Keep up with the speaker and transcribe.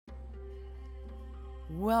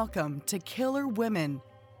Welcome to Killer Women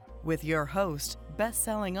with your host,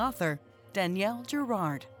 best-selling author Danielle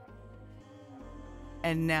Girard.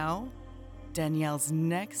 And now, Danielle's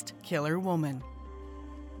next killer woman.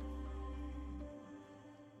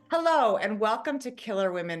 Hello, and welcome to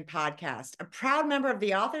Killer Women Podcast, a proud member of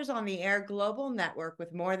the Authors on the Air global network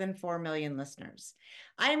with more than 4 million listeners.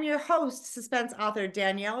 I am your host, suspense author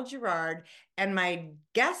Danielle Girard, and my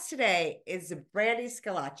guest today is Brandy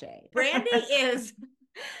Schillace. Brandy is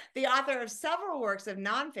the author of several works of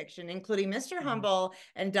nonfiction, including Mr. Humble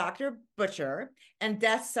and Dr. Butcher and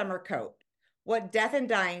Death's Summer Coat, What Death and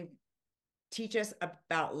Dying Teach Us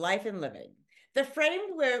About Life and Living. The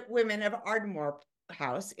Framed Women of Ardemore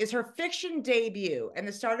House is her fiction debut and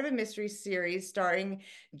the start of a mystery series starring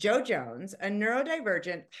Jo Jones, a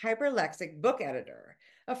neurodivergent, hyperlexic book editor.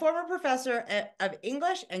 A former professor of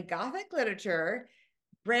English and Gothic literature,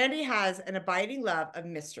 Brandy has an abiding love of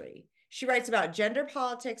mystery. She writes about gender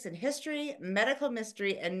politics and history, medical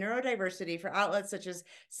mystery, and neurodiversity for outlets such as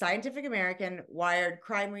Scientific American, Wired,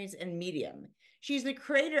 Crime Reads, and Medium. She's the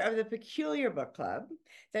creator of the Peculiar Book Club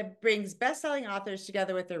that brings best-selling authors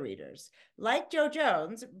together with their readers. Like Jo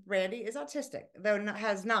Jones, Brandy is autistic, though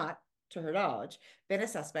has not, to her knowledge, been a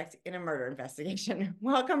suspect in a murder investigation.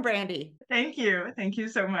 Welcome, Brandy. Thank you. Thank you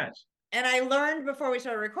so much. And I learned before we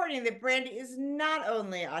started recording that Brandy is not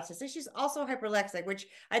only autistic, she's also hyperlexic, which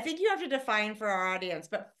I think you have to define for our audience.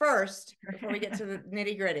 But first, before we get to the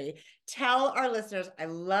nitty gritty, tell our listeners, I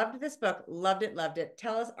loved this book, loved it, loved it.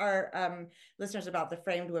 Tell us, our listeners, about the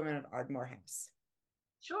Framed Women of Ardemore House.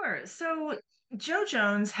 Sure. So Jo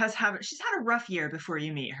Jones she's had a rough year before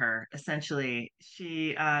you meet her, essentially.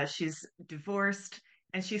 She's divorced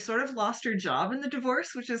and she sort of lost her job in the divorce,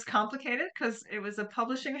 which is complicated because it was a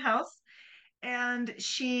publishing house. And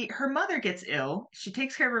her mother gets ill. She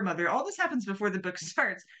takes care of her mother. All this happens before the book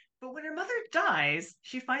starts. But when her mother dies,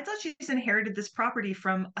 she finds out she's inherited this property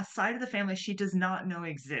from a side of the family she does not know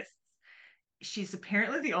exists. She's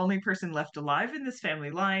apparently the only person left alive in this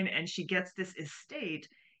family line, and she gets this estate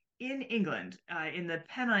in England, in the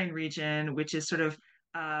Pennine region, which is sort of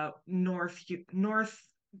north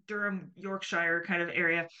Durham, Yorkshire kind of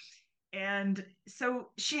area. And so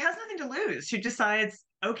she has nothing to lose. She decides,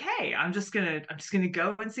 okay, I'm just gonna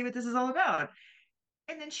go and see what this is all about.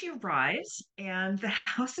 And then she arrives, and the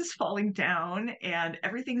house is falling down, and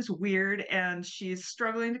everything's weird, and she's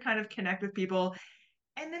struggling to kind of connect with people.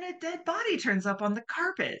 And then a dead body turns up on the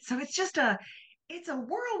carpet. So it's a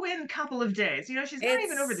whirlwind couple of days. She's not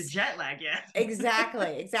even over the It's jet lag yet.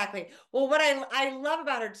 exactly. Well, what I love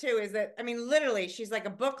about her too is that, I mean, literally, she's like a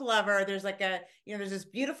book lover. There's like there's this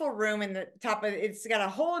beautiful room in the top of it's got a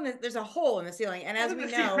hole in there's a hole in the ceiling. And as we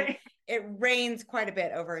know, it rains quite a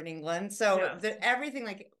bit over in England. So Yes. everything,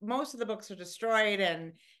 like most of the books are destroyed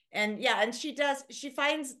and yeah, and she says,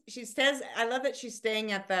 I love that she's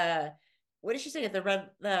staying at the, what is she saying, at the Red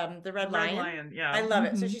Red Lion? Lion, yeah. I love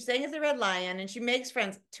it. So she's staying at the Red Lion and she makes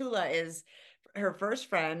friends. Tula is her first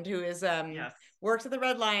friend, who is Yes. works at the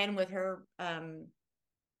Red Lion with her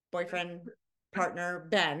boyfriend partner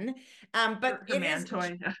Ben. But Her man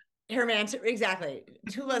toy. her man exactly.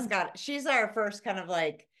 She's our first kind of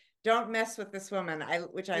like, don't mess with this woman,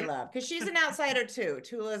 which I love, because she's an outsider too.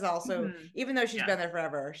 Tula is also, even though she's been there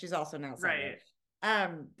forever, she's also an outsider. Right.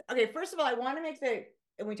 Okay, first of all, I want to make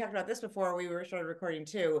and we talked about this before we started recording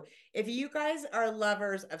too. If you guys are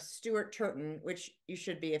lovers of Stuart Turton, which you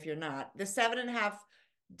should be if you're not, the 7.5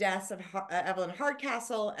 Deaths of Evelyn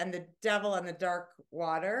Hardcastle and The Devil and the Dark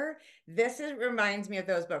Water, reminds me of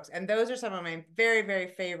those books. And those are some of my very, very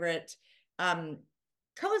favorite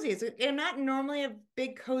cozies. I'm not normally a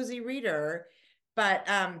big cozy reader, but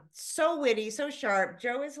so witty, so sharp.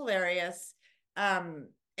 Jo is hilarious. And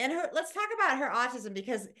let's talk about her autism,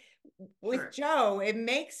 because with Jo,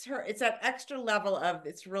 it's that extra level of,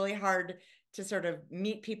 it's really hard to sort of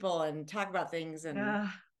meet people and talk about things. And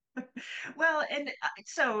well, and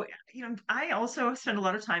so, I also spend a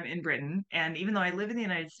lot of time in Britain, and even though I live in the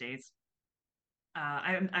United States,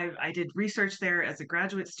 I did research there as a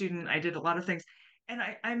graduate student. I did a lot of things, and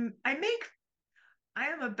I am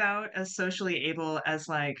about as socially able as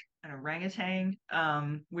like an orangutan,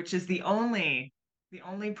 which is the only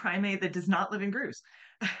primate that does not live in groups.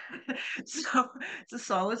 So it's a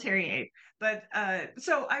solitary ape. But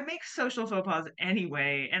so I make social faux pas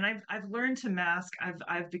anyway, and I've learned to mask.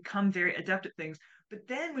 I've become very adept at things. But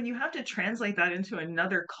then when you have to translate that into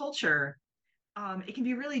another culture, it can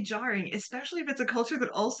be really jarring, especially if it's a culture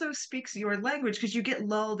that also speaks your language, because you get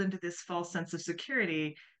lulled into this false sense of security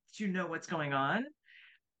that you know what's going on,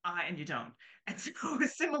 and you don't. And so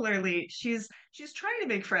similarly, she's trying to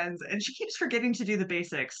make friends, and she keeps forgetting to do the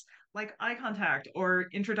basics, like eye contact or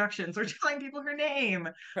introductions or telling people her name.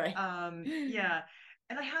 Right. Yeah.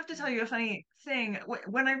 And I have to tell you a funny thing.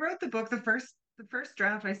 When I wrote the book, the first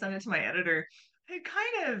draft, I sent it to my editor. I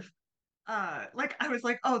kind of like I was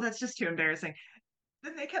like, oh, that's just too embarrassing.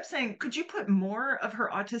 Then they kept saying, could you put more of her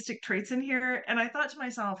autistic traits in here? And I thought to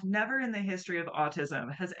myself, never in the history of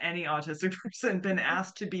autism has any autistic person been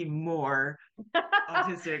asked to be more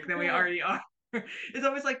autistic than we already are. It's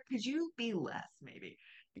always like, could you be less, maybe?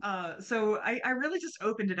 So I really just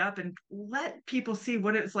opened it up and let people see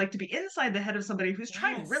what it's like to be inside the head of somebody who's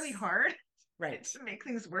trying really Yes. hard Right. to make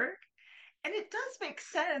things work. And it does make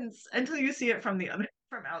sense until you see it from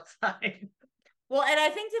outside. Well, and I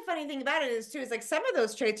think the funny thing about it is too, is like some of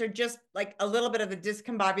those traits are just like a little bit of a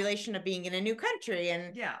discombobulation of being in a new country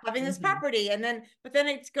and Yeah. having this property. And then, but then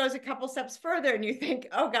it goes a couple steps further and you think,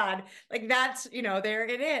 oh God, like that's, there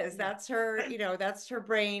it is. Yeah. That's her, that's her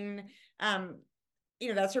brain.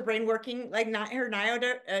 That's her brain working like not her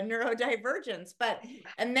neurodivergence. But,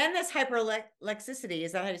 and then this hyperlexicity,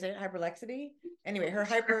 is that how you say it? Hyperlexity? Anyway, her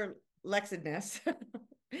Sure. hyperlexedness.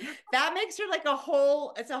 That makes her like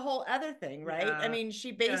it's a whole other thing, right? I Yeah. mean,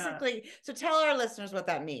 she Yeah. basically, so tell our listeners what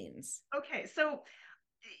that means. Okay. So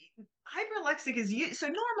hyperlexic is you. So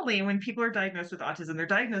normally when people are diagnosed with autism, they're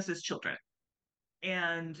diagnosed as children.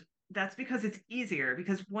 And that's because it's easier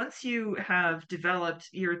because once you have developed,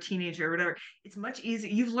 you're a teenager or whatever, it's much easier.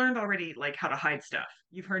 You've learned already like how to hide stuff.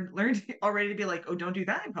 You've learned already to be like, oh, don't do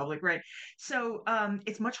that in public, right? So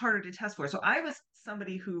it's much harder to test for. So I was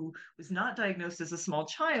somebody who was not diagnosed as a small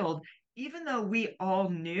child, even though we all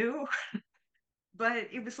knew, but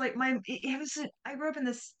it was like it was I grew up in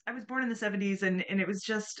this, I was born in the 70s, and it was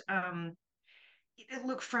just it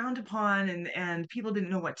looked frowned upon, and people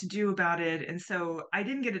didn't know what to do about it, and so I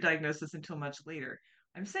didn't get a diagnosis until much later.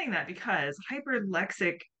 I'm saying that because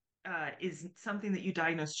hyperlexic is something that you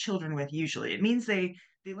diagnose children with usually. It means they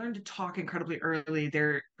learn to talk incredibly early.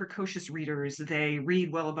 They're precocious readers. They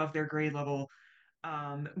read well above their grade level.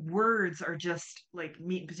 Words are just like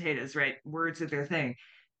meat and potatoes, right? Words are their thing.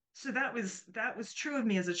 So that was true of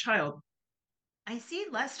me as a child. I see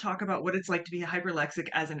less talk about what it's like to be hyperlexic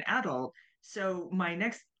as an adult. So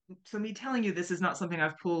me telling you this is not something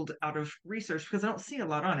I've pulled out of research because I don't see a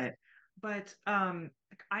lot on it. But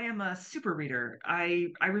I am a super reader. I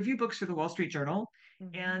review books for the Wall Street Journal,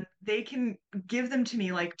 Mhm. and they can give them to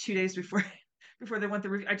me like 2 days before before they want the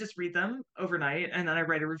review. I just read them overnight and then I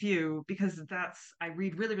write a review because I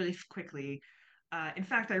read really, really quickly. In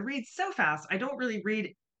fact, I read so fast, I don't really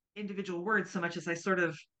read individual words so much as I sort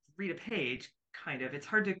of read a page, kind of.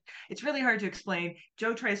 It's really hard to explain.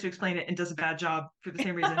 Joe tries to explain it and does a bad job for the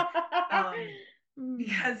same reason. Um, Mm.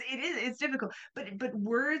 because it's difficult, but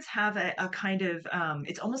words have a kind of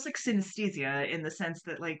it's almost like synesthesia in the sense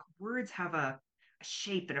that like words have a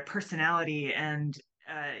shape and a personality, and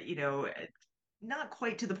not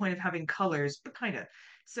quite to the point of having colors, but kind of.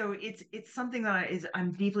 So it's something that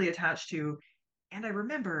I'm deeply attached to, and I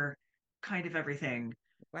remember kind of everything,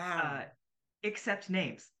 uh, Wow. except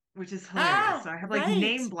names, which is hilarious. So Ah, I have like right.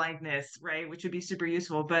 name blindness, right, which would be super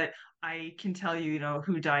useful, but I can tell you,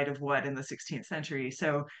 who died of what in the 16th century.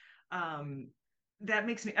 So um, that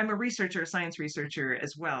makes me, I'm a researcher, a science researcher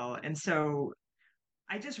as well. And so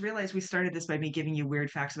I just realized we started this by me giving you weird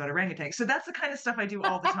facts about orangutans. So that's the kind of stuff I do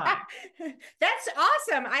all the time. That's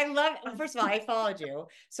awesome. I love, well, first of all, I followed you.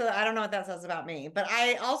 So I don't know what that says about me, but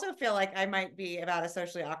I also feel like I might be about as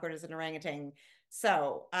socially awkward as an orangutan.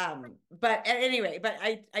 So, but anyway, but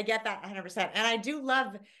I get that 100%. And I do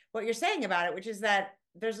love what you're saying about it, which is that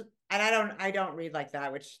and I don't read like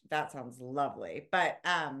that, which that sounds lovely. But,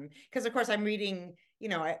 because of course I'm reading,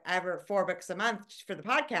 I have 4 books a month for the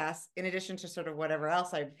podcast, in addition to sort of whatever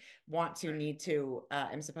else I want to need to,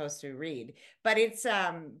 am supposed to read. But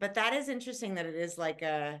that is interesting that it is like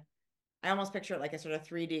I almost picture it like a sort of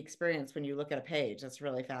 3D experience when you look at a page. That's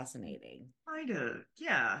really fascinating. Kind of,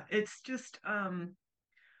 yeah. It's just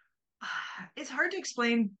it's hard to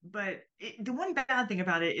explain, but the one bad thing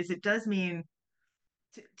about it is it does mean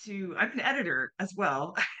I'm an editor as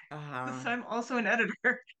well. Uh-huh. So I'm also an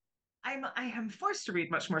editor. I am forced to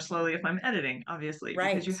read much more slowly if I'm editing, obviously,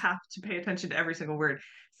 because you Right. have to pay attention to every single word.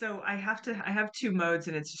 So I have 2 modes,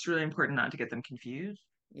 and it's just really important not to get them confused.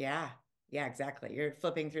 Yeah. Yeah, exactly. You're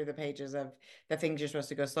flipping through the pages of the things you're supposed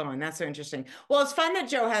to go slow on. That's so interesting. Well, it's fun that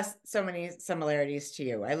Joe has so many similarities to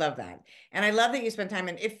you. I love that. And I love that you spent time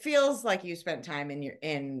in, it feels like you spent time in your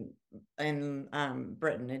in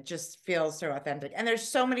Britain. It just feels so authentic. And there's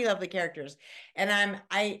so many lovely characters. And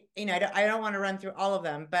I don't want to run through all of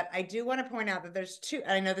them, but I do want to point out that there's two,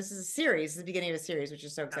 and I know this is a series, the beginning of a series, which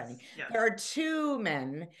is so exciting. Yes, yes. There are two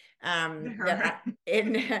men There that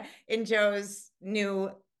are. in Joe's new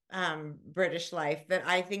British life that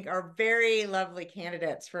I think are very lovely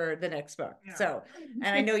candidates for the next book. Yeah. So,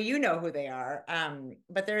 and I know you know who they are,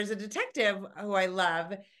 but there's a detective who I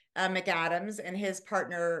love, McAdams, and his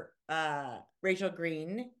partner, Rachel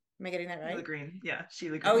Green. Am I getting that Sheila right? Green. Yeah,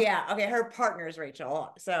 Sheila Oh Green. yeah, okay. Her partner is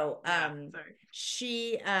Rachel. So, Yeah, sorry.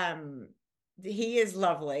 she, he is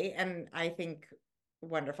lovely, and I think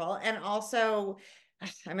wonderful, and also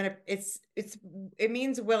I'm gonna it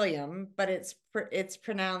means William, but it's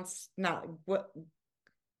pronounced not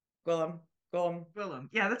Gwillem. Gwillem. Gwillem.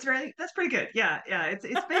 Yeah, that's right. That's pretty good. Yeah, yeah.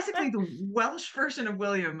 It's basically the Welsh version of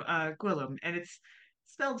William Gwillem, and it's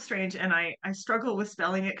spelled strange, and I struggle with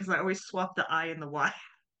spelling it because I always swap the I and the Y.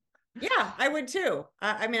 Yeah, I would too.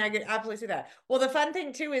 I mean, I could absolutely see that. Well, the fun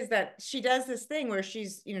thing too is that she does this thing where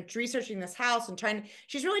she's, researching this house and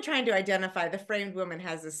she's really trying to identify. The framed woman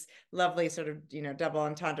has this lovely sort of, double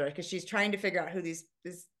entendre because she's trying to figure out who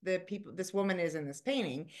this woman is in this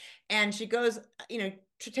painting. And she goes,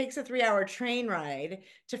 takes a 3-hour train ride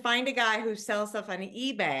to find a guy who sells stuff on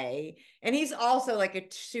eBay. And he's also like a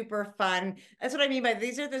super fun. That's what I mean by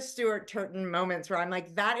these are the Stuart Turton moments where I'm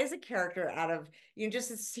like, that is a character out of,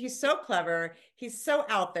 he's so clever. He's so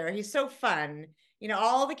out there. He's so fun.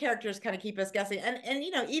 All the characters kind of keep us guessing. And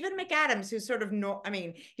even McAdams, who's sort of no, I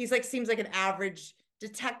mean, he's like, seems like an average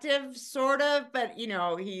detective sort of, but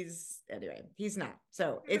he's not.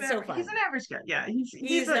 So it's so fun. He's an average guy. Yeah, He's a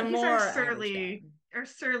he's our more average guy.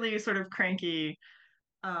 surly sort of cranky,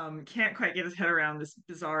 can't quite get his head around this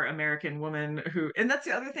bizarre American woman who, and that's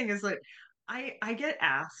the other thing is like I get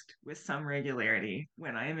asked with some regularity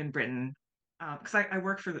when I am in Britain, because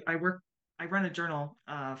I run a journal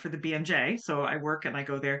for the BMJ, so I work and I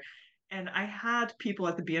go there, and I had people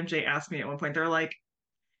at the BMJ ask me at one point, they're like,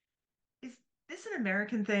 is this an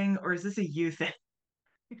American thing or is this a you thing?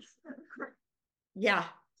 Yeah.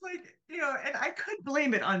 Like, and I could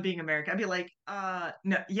blame it on being American. I'd be like,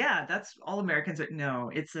 no, yeah, that's all Americans are.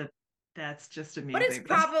 No, that's just a But me it's thing.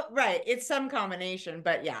 probably right. It's some combination,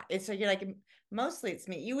 but yeah, it's so you're like mostly it's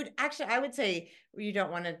me. You would actually, I would say you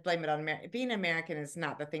don't want to blame it on America. Being American is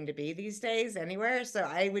not the thing to be these days anywhere. So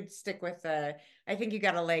I would stick with I think you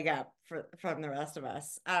got a leg up from the rest of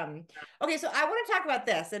us. Okay, so I want to talk about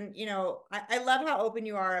this, and I love how open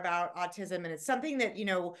you are about autism, and it's something that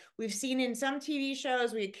we've seen in some TV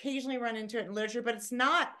shows. We occasionally run into it in literature, but it's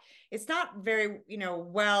not very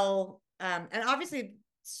well. And obviously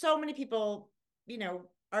so many people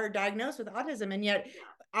are diagnosed with autism, and yet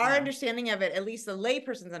our Yeah. understanding of it, at least the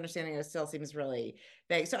layperson's understanding of it, still seems really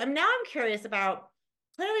vague. So I'm curious about,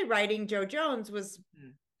 clearly writing Jo Jones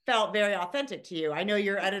felt very authentic to you. I know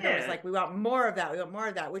your It editor was did. like, we want more of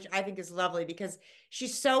that, which I think is lovely because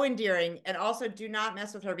she's so endearing. And also, do not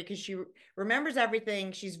mess with her because she remembers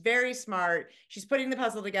everything. She's very smart. She's putting the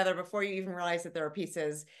puzzle together before you even realize that there are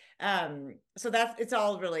pieces. So it's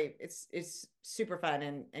all really, it's super fun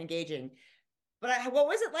and engaging. But what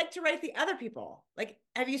was it like to write the other people? Like,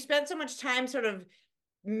 have you spent so much time sort of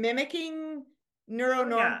mimicking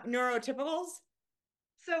Oh yeah. neurotypicals?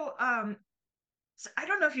 So so I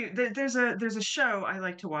don't know if there's a show I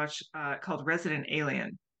like to watch called Resident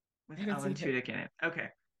Alien with I haven't Alan seen it. Tudyk in it. Okay.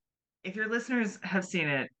 If your listeners have seen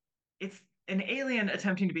it, it's an alien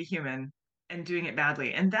attempting to be human and doing it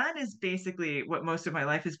badly. And that is basically what most of my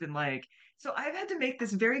life has been like. So I've had to make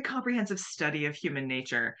this very comprehensive study of human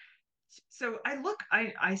nature. So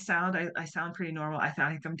I sound pretty normal. I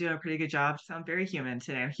think I'm doing a pretty good job. I sound very human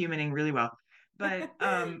today. I'm humaning really well. But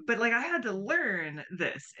like I had to learn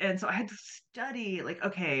this. And so I had to study like,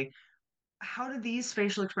 okay, how do these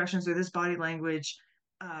facial expressions or this body language,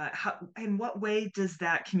 in what way does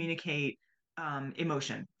that communicate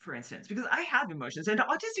emotion, for instance? Because I have emotions and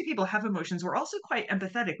autistic people have emotions. We're also quite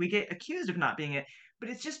empathetic. We get accused of not being it, but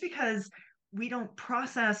it's just because we don't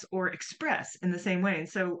process or express in the same way. And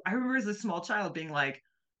so I remember as a small child being like,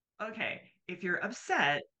 okay, if you're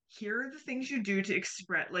upset, here are the things you do to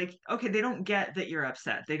express, like, okay, they don't get that you're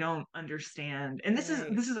upset, they don't understand, and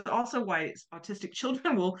Right. this is also why autistic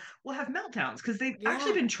children will have meltdowns because they've actually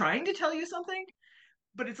Yeah. been trying to tell you something,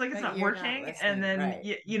 but it's like it's But not you're not working, and listening. then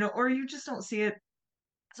Right. or you just don't see it.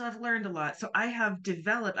 So I've learned a lot. So I have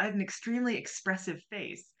an extremely expressive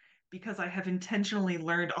face, because I have intentionally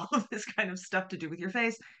learned all of this kind of stuff to do with your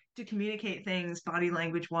face, to communicate things body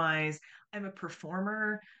language wise. I'm a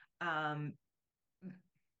performer. Um,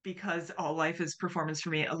 because all life is performance for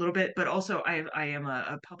me a little bit, but also I am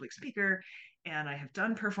a public speaker and I have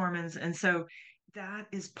done performance. And so that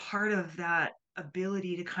is part of that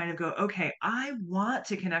ability to kind of go, okay, I want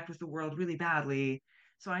to connect with the world really badly.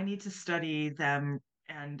 So I need to study them.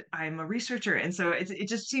 And I'm a researcher. And so it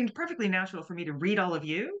just seemed perfectly natural for me to read all of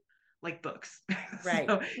you like books. Right.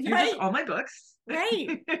 So you're just Right. all my books.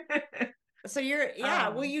 Right. So you're, yeah,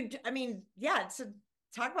 well, um, I mean, yeah, so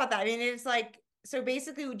talk about that. I mean, it's like, so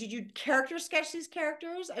basically, did you character sketch these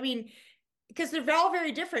characters? I mean, because they're all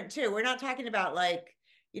very different too. We're not talking about like,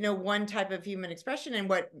 one type of human expression and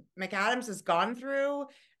what McAdams has gone through.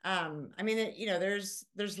 I mean,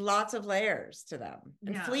 there's lots of layers to them.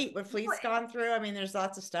 And yeah. What People Fleet's gone through, I mean, there's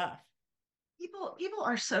lots of stuff. people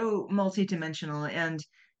are so multidimensional, and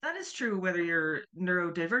that is true whether you're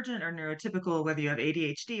neurodivergent or neurotypical, whether you have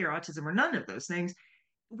ADHD or autism or none of those things.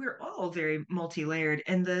 We're all very multi-layered,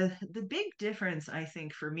 and the big difference I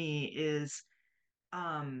think for me is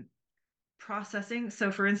um processing.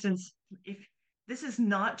 So for instance, if this is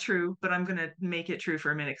not true, but I'm going to make it true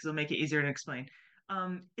for a minute because it'll make it easier to explain.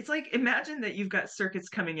 It's like imagine that you've got circuits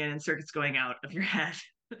coming in and circuits going out of your head.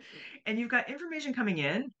 And you've got information coming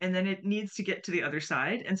in and then it needs to get to the other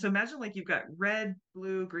side. And so imagine like you've got red,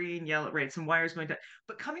 blue, green, yellow, right, some wires going down,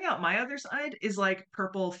 but coming out my other side is like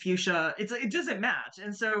purple, fuchsia. It doesn't match.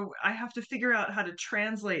 And so I have to figure out how to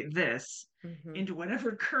translate this Mm-hmm. into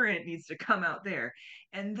whatever current needs to come out there.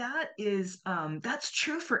 And that's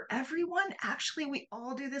true for everyone. Actually, we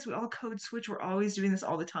all do this. We all code switch. We're always doing this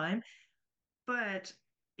all the time. But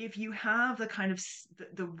if you have the kind of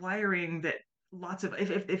the wiring that lots of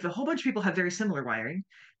if a whole bunch of people have very similar wiring,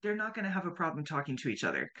 they're not going to have a problem talking to each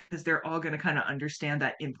other because they're all going to kind of understand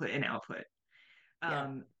that input and output. Yeah.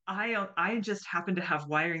 I just happen to have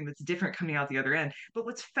wiring that's different coming out the other end. But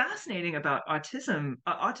what's fascinating about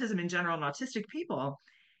autism in general, and autistic people,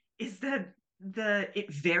 is that the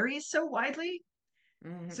it varies so widely.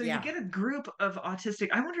 Mm-hmm. So you Yeah. get a group of autistic.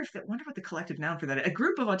 Wonder what the collective noun for that is. A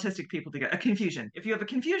group of autistic people together. A confusion. If you have a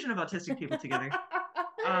confusion of autistic people together,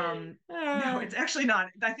 um, no, Uh, it's actually not.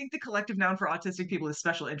 I think the collective noun for autistic people is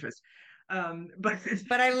special interest. But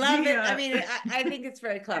but I love the it. I mean, I think it's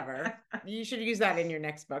very clever. You should use that in your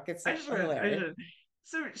next book. It's I hilarious. should.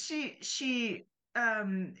 So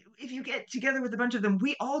if you get together with a bunch of them,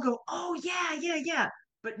 we all go, oh yeah, yeah, yeah,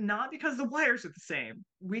 but not because the wires are the same.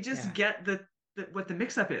 We just Yeah. get what the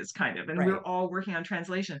mix up is kind of, and we're Right. all working on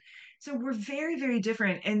translation. So we're very, very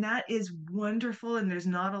different, and that is wonderful. And there's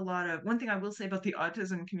not a lot of one thing I will say about the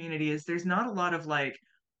autism community is there's not a lot of like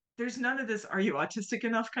there's none of this, are you autistic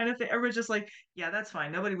enough kind of thing. Everyone's just like, yeah, that's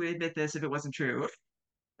fine. Nobody would admit this if it wasn't true.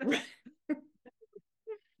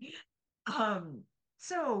 Um,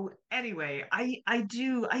 so anyway, I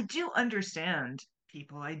do understand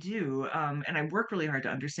people. I do. And I work really hard to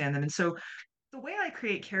understand them. And so the way I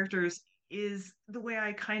create characters is the way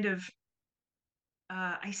I kind of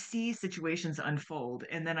I see situations unfold,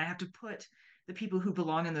 and then I have to put the people who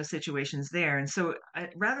belong in those situations there. And so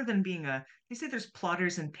rather than being they say there's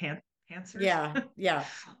plotters and pantsers. Yeah. Yeah.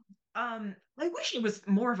 I wish it was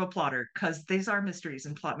more of a plotter because these are mysteries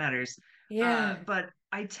and plot matters. Yeah. But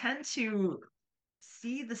I tend to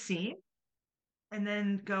see the scene and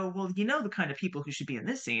then go, well, the kind of people who should be in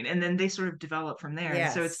this scene, and then they sort of develop from there.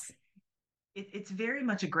 And so Yes. it's very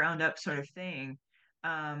much a ground up sort of thing.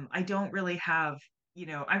 I don't really have,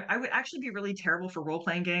 I would actually be really terrible for role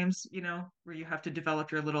playing games, where you have to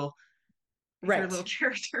develop your little Right.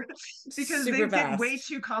 character because Super things get way fast.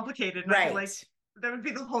 too complicated, and I'd be like, Right. that would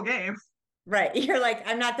be the whole game. Right. You're like,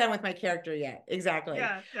 I'm not done with my character yet. Exactly.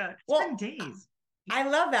 Yeah, yeah. It's been Well, days. I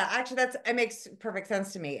love that. Actually, it makes perfect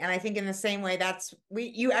sense to me. And I think in the same way,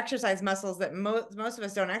 you exercise muscles that most of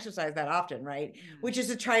us don't exercise that often, right? Mm. Which is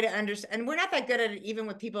to try to understand. And we're not that good at it, even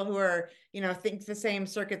with people who are, think the same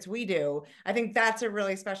circuits we do. I think that's a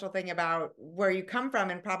really special thing about where you come from,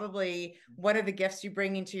 and probably one of the gifts you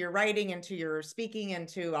bring into your writing and to your speaking and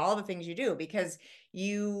to all the things you do, because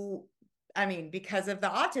because of the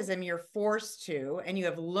autism, you're forced to, and you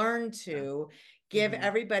have learned Yeah. to give Mm-hmm.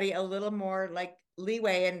 everybody a little more like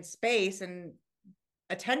leeway and space and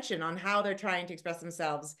attention on how they're trying to express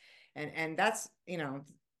themselves. And that's,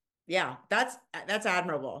 yeah, that's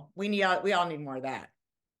admirable. We all need more of that.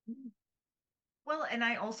 Well, and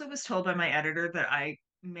I also was told by my editor that I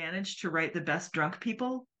managed to write the best drunk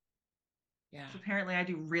people. Yeah. So apparently I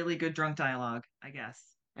do really good drunk dialogue, I guess.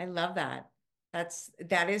 I love that.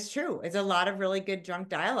 That is true. It's a lot of really good drunk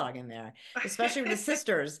dialogue in there, especially with the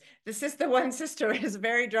sisters. The one sister is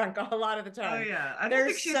very drunk a lot of the Oh time. yeah. I don't There's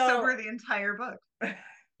think she's sober so the entire book.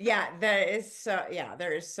 there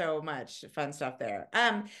is so much fun stuff there.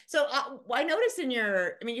 So I noticed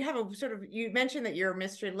I mean, you have a sort of, you mentioned that you're a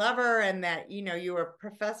mystery lover and that, you were a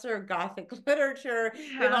professor of Gothic literature.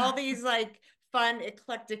 You have Yeah. all these like fun,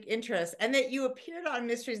 eclectic interests, and that you appeared on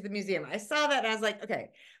Mysteries of the Museum. I saw that and I was like, okay,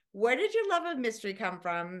 where did your love of mystery come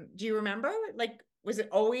from? Do you remember? Like, was it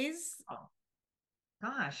always? Oh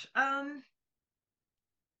gosh.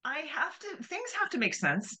 Things have to make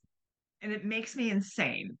sense, and it makes me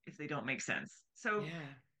insane if they don't make sense. So Yeah.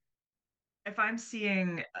 if I'm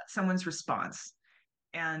seeing someone's response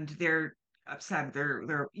and they're upset,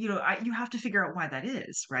 you have to figure out why that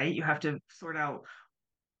is, right? You have to sort out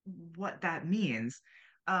what that means.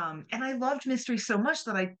 And I loved mysteries so much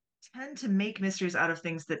that I tend to make mysteries out of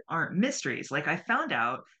things that aren't mysteries. Like I found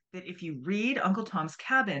out that if you read Uncle Tom's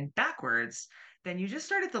Cabin backwards, then you just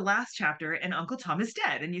start at the last chapter and Uncle Tom is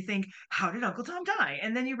dead. And you think, how did Uncle Tom die?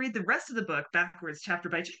 And then you read the rest of the book backwards, chapter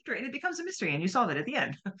by chapter, and it becomes a mystery and you solve it at the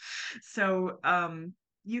end. So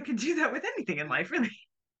you can do that with anything in life, really.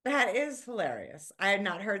 That is hilarious. I had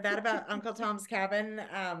not heard that about Uncle Tom's Cabin,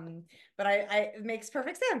 but it makes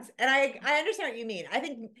perfect sense, and I understand what you mean. I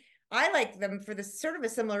think I like them for this sort of a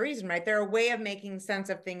similar reason, right? They're a way of making sense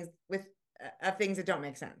of things of things that don't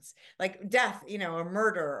make sense, like death, or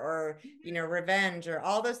murder, or revenge, or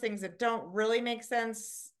all those things that don't really make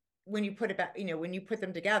sense when you put it back, when you put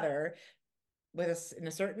them together with us in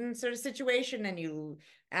a certain sort of situation and you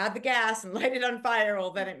add the gas and light it on fire, well,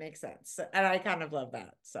 then it makes sense. And I kind of love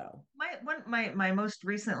that. So My most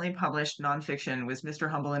recently published nonfiction was Mr.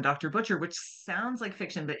 Humble and Dr. Butcher, which sounds like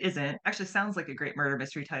fiction but isn't. Actually sounds like a great murder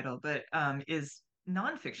mystery title, but is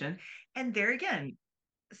nonfiction. And there again,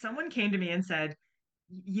 someone came to me and said,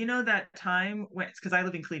 you know that time when, because I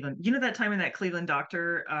live in Cleveland, you know that time when that Cleveland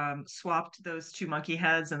doctor swapped those two monkey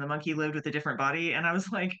heads and the monkey lived with a different body? And I was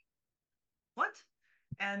like, what?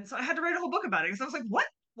 And so I had to write a whole book about it because I was like, what?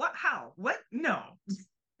 What? How? What? No.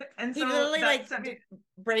 And he so literally that like set me,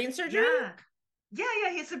 brain surgery. yeah.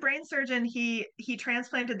 Yeah, he's a brain surgeon. He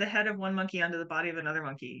transplanted the head of one monkey onto the body of another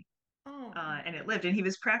monkey, Oh, and it lived. And he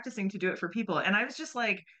was practicing to do it for people. And I was just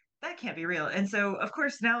like, that can't be real. And so, of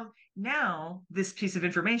course, now this piece of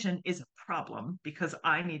information is a problem because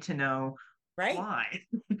I need to know right, why.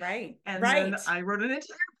 right, And then right. I wrote an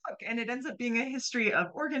entire book, and it ends up being a history of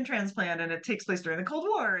organ transplant, and it takes place during the Cold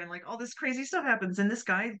War, and like all this crazy stuff happens. And this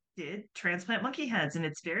guy did transplant monkey heads, and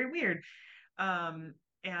it's very weird. Um,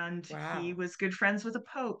 and he Wow. was good friends with a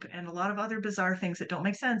pope and a lot of other bizarre things that don't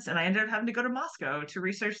make sense. And I ended up having to go to Moscow to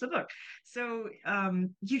research the book. So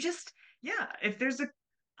you just, yeah, if there's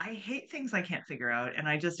I hate things I can't figure out, and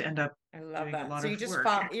I just end up I love doing a that. lot So you of just work.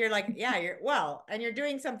 follow, you're like, yeah, and you're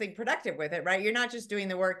doing something productive with it, right? You're not just doing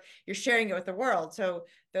the work, you're sharing it with the world. So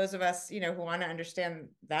those of us, who want to understand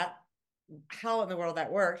that, how in the world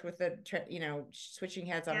that worked with switching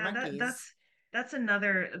heads on Yeah, monkeys. that's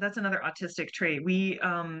another autistic trait. We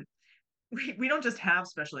don't just have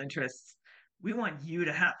special interests. We want you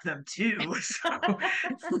to have them too. So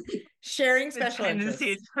Sharing the special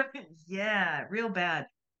tendency, interests. yeah, real bad.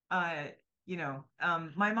 Uh,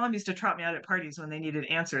 my mom used to trot me out at parties when they needed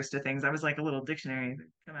answers to things. I was like a little dictionary.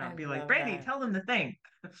 Come out I and be like, love Brandy, that. tell them the thing.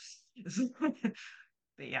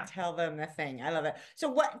 But yeah. Tell them the thing. I love it.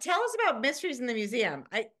 So tell us about Mysteries in the Museum.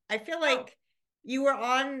 I feel Oh, like you were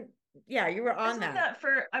on, yeah, you were on that.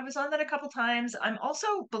 I was on that a couple times. I'm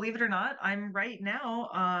also, believe it or not, I'm right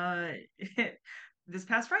now, this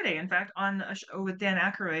past Friday, in fact, on a show with Dan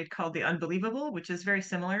Aykroyd called The Unbelievable, which is very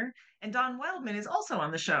similar. And Don Wildman is also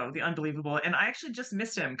on the show, The Unbelievable. And I actually just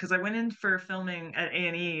missed him because I went in for filming at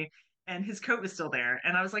A&E and his coat was still there.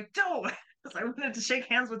 And I was like, no, because I wanted to shake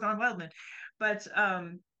hands with Don Wildman. But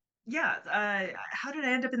yeah, how did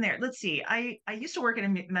I end up in there? Let's see. I used to work at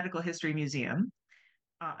a medical history museum.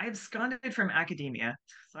 I absconded from academia.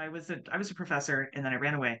 So I was a professor and then I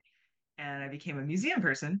ran away and I became a museum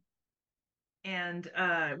person. And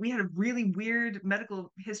we had a really weird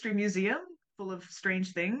medical history museum full of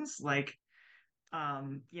strange things like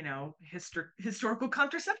historical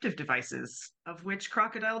contraceptive devices, of which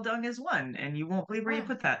crocodile dung is one, and you won't believe where you Ah,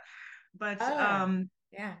 put that. But oh,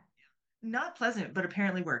 yeah. not pleasant, but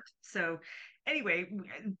apparently worked. So anyway,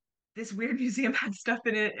 this weird museum had stuff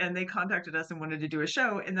in it and they contacted us and wanted to do a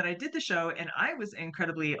show. And then I did the show and I was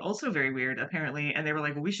incredibly also very weird, apparently. And they were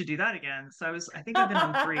like, well, we should do that again. So I think I've been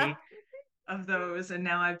on three of those. And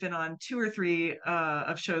now I've been on two or three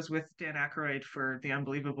of shows with Dan Aykroyd for The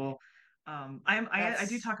Unbelievable. I do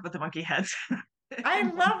That's talk about the monkey heads. I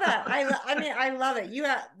love that. I mean, I love it. You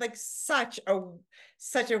have like such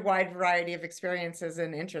a wide variety of experiences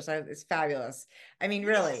and interests. It's fabulous. I mean,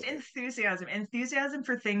 It's just really, enthusiasm. Enthusiasm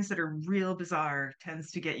for things that are real bizarre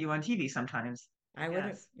tends to get you on TV sometimes, I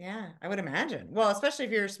guess. yeah, I would imagine. Well, especially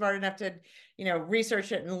if you're smart enough to,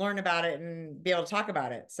 research it and learn about it and be able to talk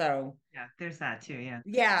about it. So, Yeah, there's that too. Yeah.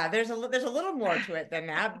 yeah, there's a little more to it than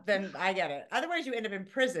that. Then I get it. Otherwise, you end up in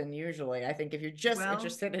prison usually. I think if you're just Well,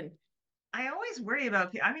 interested in, I always worry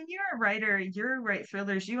about, I mean, you're a writer, you write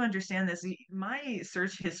thrillers, you understand this. My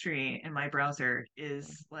search history in my browser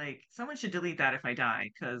is like, someone should delete that if I die,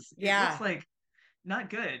 because it looks yeah, like not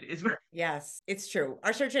good, is what, yes, it's true.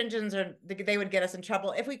 Our search engines they would get us in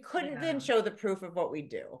trouble if we couldn't then yeah. show the proof of what we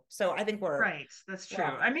do. So I think Right, that's we're true.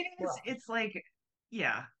 off. I mean, We're off. it's like,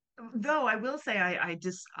 yeah. Though I will say,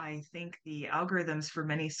 I think the algorithms for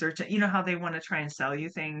many search, you know how they want to try and sell you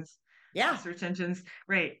things, the Yeah. search engines,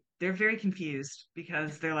 right? They're very confused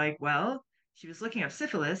because they're like, well, she was looking up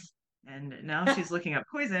syphilis, and now she's looking up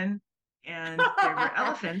poison, and there were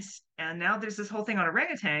elephants, and now there's this whole thing on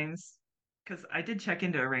orangutans. Because I did check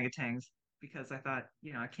into orangutans because I thought,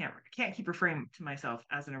 I can't keep referring to myself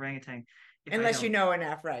as an orangutan if I Unless you don't know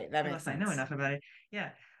enough, right? That makes unless I know sense. enough about it. Yeah.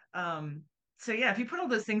 So yeah, if you put all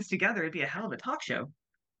those things together, it'd be a hell of a talk show.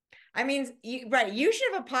 I mean, right. You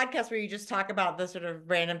should have a podcast where you just talk about the sort of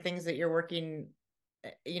random things that you're working, I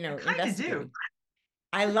kind of do. investigating.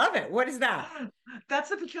 I love it. What is that? That's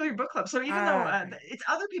the peculiar book club. So even though Okay. it's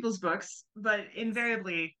other people's books, but Yes.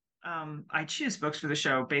 invariably, I choose books for the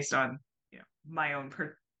show based on my own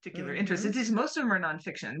particular interest. Mm-hmm. It's just, most of them are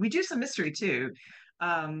nonfiction. We do some mystery too,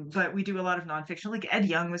 but we do a lot of nonfiction. Like Ed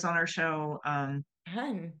Young was on our show,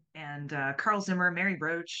 Fun. and Carl Zimmer, Mary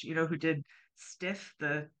Roach, who did Stiff,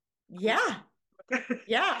 the Yeah.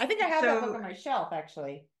 Yeah. I think I have that book so on my shelf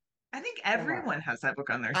actually I think somewhere. everyone has that book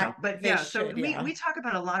on their shelf. But They yeah, so should, we yeah. talk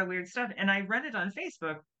about a lot of weird stuff, and I run it on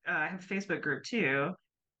Facebook. I have a Facebook group too,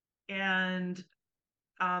 and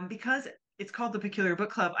because it's called the Peculiar Book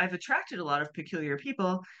Club, I've attracted a lot of peculiar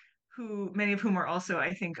people, who many of whom are also,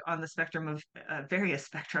 I think, on the spectrum of various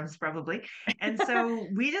spectrums, probably. And so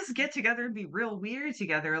we just get together and be real weird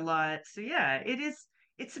together a lot. So yeah, it is.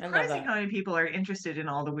 It's I love surprising how that. many people are interested in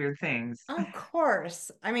all the weird things. Of course.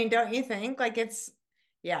 I mean, don't you think? Like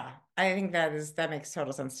yeah, I think that makes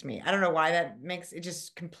total sense to me. I don't know why it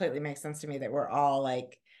just completely makes sense to me that we're all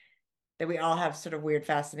like that we all have sort of weird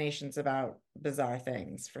fascinations about bizarre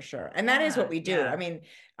things for sure. And that is what Yeah, we do. I yeah, mean,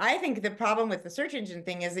 I think the problem with the search engine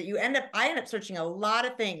thing is that I end up searching a lot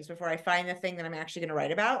of things before I find the thing that I'm actually going to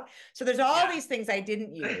write about. So there's all yeah. these things I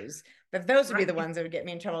didn't use, but those would be the Right. ones that would get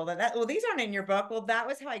me in trouble. Well, these aren't in your book. Well, that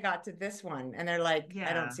was how I got to this one. And they're like,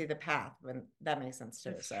 I don't Yeah. see the path. And that makes sense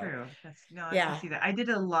too. That's So true. That's no, I can yeah, see that. I did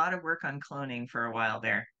a lot of work on cloning for a while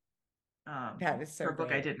there, that is for so a book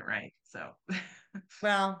I great. didn't write. So,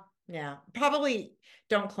 Well, yeah, probably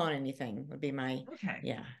don't clone anything would be okay,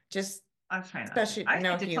 yeah, just I'll try not to. especially I'd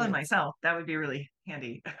no like to clone humans. myself. That would be really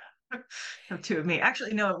handy. Have two of me.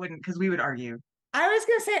 Actually, no, it wouldn't, because we would argue. I was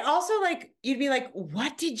gonna say also like you'd be like,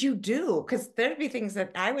 what did you do? Because there'd be things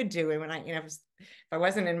that I would do, and when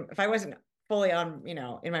if I wasn't fully on,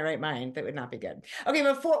 in my right mind, that would not be good. Okay,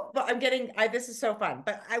 but this is so fun.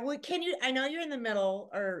 But I know you're in the middle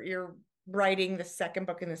or you're writing the second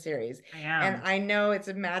book in the series, I and am. I know it's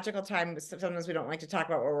a magical time. Sometimes we don't like to talk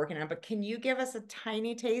about what we're working on, but can you give us a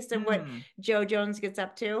tiny taste of what Hmm. Joe Jones gets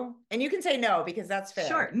up to? And you can say no because that's Sure.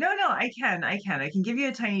 fair. No, no, I can. I can give you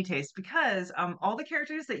a tiny taste, because all the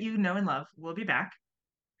characters that you know and love will be back.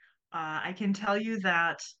 I can tell you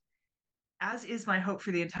that, as is my hope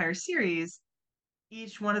for the entire series,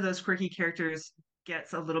 each one of those quirky characters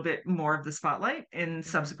gets a little bit more of the spotlight in Mhm.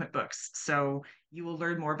 subsequent books. So you will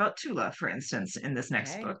learn more about Tula, for instance, in this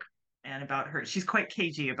next Okay. book, and about her. She's quite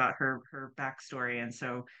cagey about her backstory, and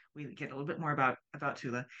so we get a little bit more about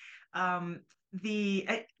Tula.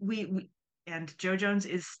 The we and Jo Jones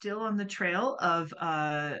is still on the trail of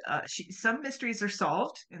some mysteries are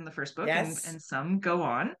solved in the first book, Yes. and some go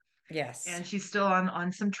on, Yes. and she's still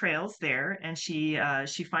on some trails there, and she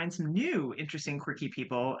finds some new interesting quirky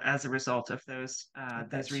people as a result of I bet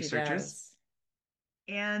those she researchers. does.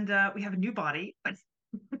 And we have a new body.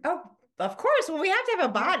 Oh, of course. Well, we have to have a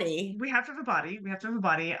we body. we have to have a body. We have to have a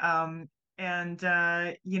body. And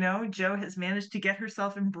Jo has managed to get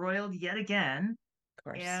herself embroiled yet again, Of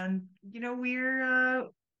course. and we're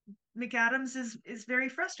McAdams is very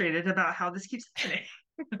frustrated about how this keeps happening.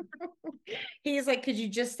 He's like, could you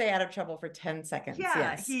just stay out of trouble for 10 seconds?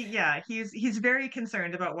 Yes. He's very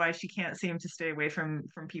concerned about why she can't seem to stay away from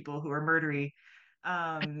people who are murdery.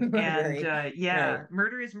 And yeah, Right.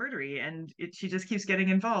 murder is murdery, and she just keeps getting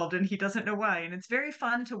involved, and he doesn't know why. And it's very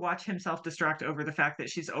fun to watch him self-destruct over the fact that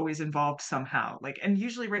she's always involved somehow, like, and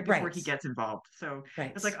usually right before Right. he gets involved. So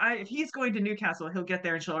it's like, Right. if he's going to Newcastle, he'll get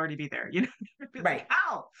there and she'll already be there, Be like, Right.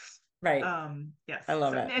 how? Right. Yes. I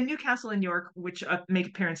love So, it. and Newcastle and York, which make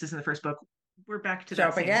appearances in the first book, we're back to Show that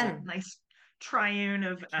up same like again. nice triune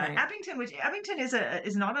of Right. Abington, which Abington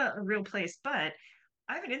is not a real place, but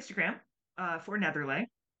I have an Instagram for Netherley,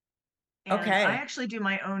 and I Okay. actually do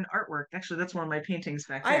my own artwork. Actually, that's one of my paintings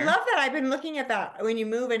back I there. love that. I've been looking at that. When you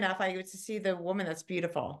move enough, I get to see the woman that's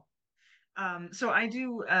beautiful. So I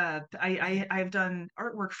do. I've done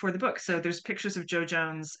artwork for the book. So there's pictures of Joe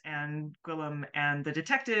Jones and Gwillem and the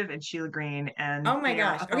detective and Sheila Green, and Oh my they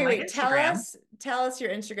are gosh. up on Okay, my wait. Instagram. Tell us your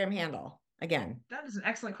Instagram handle again. That is an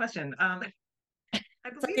excellent question. I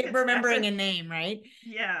It's believe like it's remembering a name, right?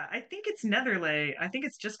 yeah, I think it's Netherley. I think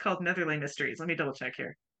it's just called Netherley Mysteries. Let me double check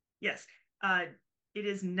here. Yes, uh, it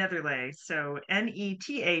is Netherley. So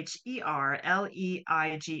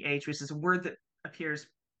Netherleigh, which is a word that appears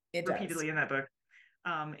It does. repeatedly in that book.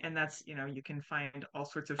 And that's, you can find all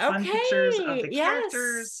sorts of fun pictures of Okay. the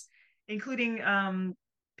characters, Yes. including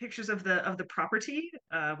pictures of the property,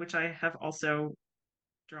 which I have also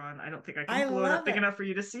drawn. I don't think I can I blow it up love big it. enough for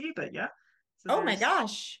you to see, but yeah. So Oh my there's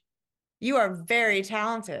gosh. You are very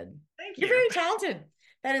talented. thank You're you. very talented.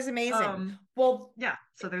 That is amazing. Um, Well, yeah,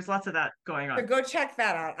 so there's lots of that going so on. go check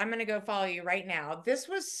that out. I'm going to go follow you right now. This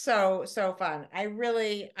was so, so fun. I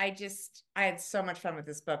had so much fun with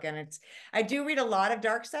this book. And I do read a lot of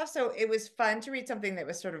dark stuff. So it was fun to read something that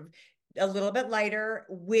was sort of a little bit lighter,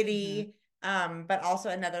 Mhm. witty, but also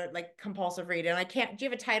another like compulsive read. And do you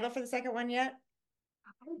have a title for the second one yet?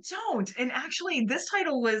 I don't. And actually, this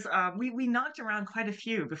title was we knocked around quite a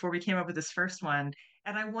few before we came up with this first one,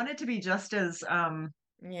 and I wanted to be just as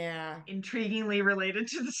Yeah. intriguingly related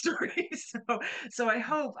to the story. So I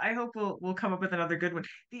hope we'll come up with another good one.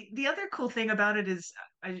 The other cool thing about it is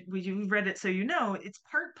you read it, so it's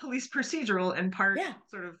part police procedural and part Yeah.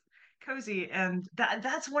 sort of cozy, and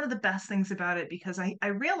that's one of the best things about it, because I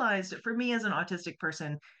realized that for me as an autistic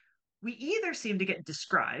person, we either seem to get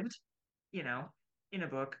described, you know, in a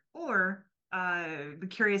book, or the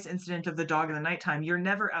curious incident of the dog in the nighttime. You're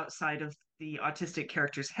never outside of the autistic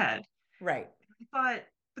character's head. Right. But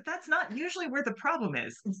that's not usually where the problem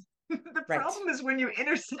is. The Right. problem is when you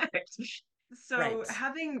intersect. So Right.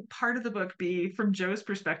 having part of the book be from Joe's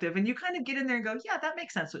perspective, and you kind of get in there and go, yeah, that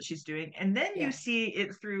makes sense what she's doing. And then you Yeah. see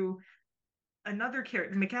it through another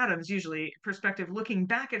character, McAdams usually perspective, looking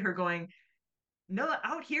back at her going, no,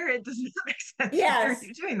 out here it does not make sense. Why are Yes.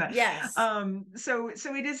 you doing that? Yes. So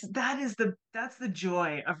that's the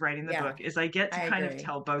joy of writing the book, Yeah. is I get to I kind of agree.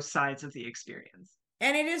 tell both sides of the experience.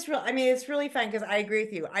 And it is real. I mean, it's really fun because I agree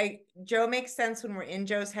with you. Joe makes sense when we're in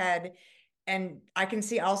Joe's head. And I can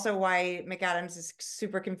see also why McAdams is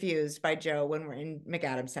super confused by Joe when we're in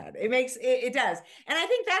McAdams' head. It does. And I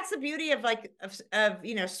think that's the beauty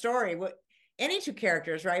of story. What any two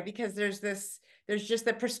characters, right? Because there's just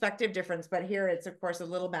the perspective difference. But here it's of course a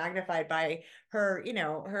little magnified by her,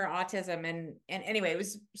 her autism. And anyway, it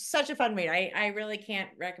was such a fun read. I really can't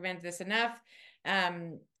recommend this enough.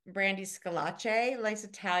 Brandy Schillace, nice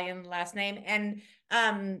Italian last name. And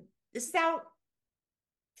this is out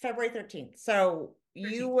February 13th. So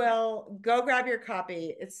you 13th. Yep. will go grab your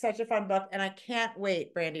copy. It's such a fun book. And I can't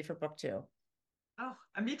wait, Brandy, for book two. Oh,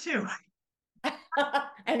 me too.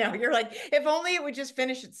 I know. You're like, if only it would just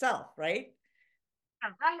finish itself, right?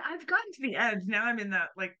 I've gotten to the end. Now I'm in that,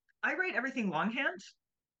 like, I write everything longhand.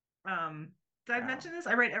 Did I Wow. mention this?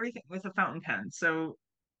 I write everything with a fountain pen. So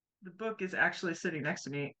the book is actually sitting next to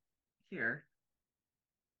me here.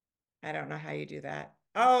 I don't know how you do that.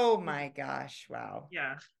 There's, Oh there's, my gosh. Wow.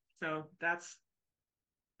 yeah. So that's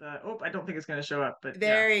I don't think it's going to show up, but yeah,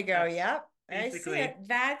 There you go. that's Yep. I see it.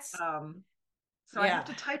 basically, um, so I have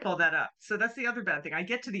Yeah, to type all that up. So that's the other bad thing. I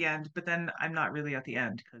get to the end, but then I'm not really at the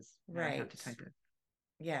end because now I have to right. type it.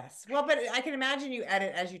 Yes. Well, but I can imagine you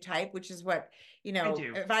edit as you type, which is what, I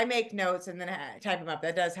do. if I make notes and then type them up,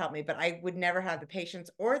 that does help me, but I would never have the patience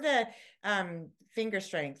or the finger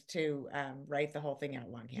strength to write the whole thing out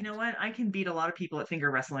You know longhand. what? I can beat a lot of people at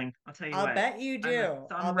finger wrestling. I'll tell you I'll what. bet you I'm a do.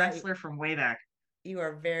 thumb I'll bet you. wrestler from way back. You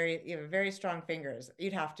have very strong fingers.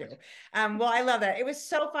 You'd have to. Well, I love that. It was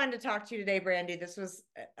so fun to talk to you today, Brandy. Thank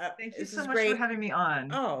you This so is much for great. having me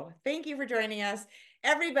on. Oh, thank you for joining us.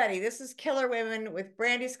 Everybody, this is Killer Women with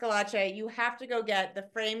Brandy Schillace. You have to go get The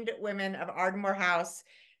Framed Women of Ardmore House.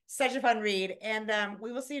 Such a fun read. And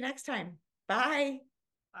we will see you next time. Bye.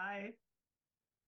 Bye.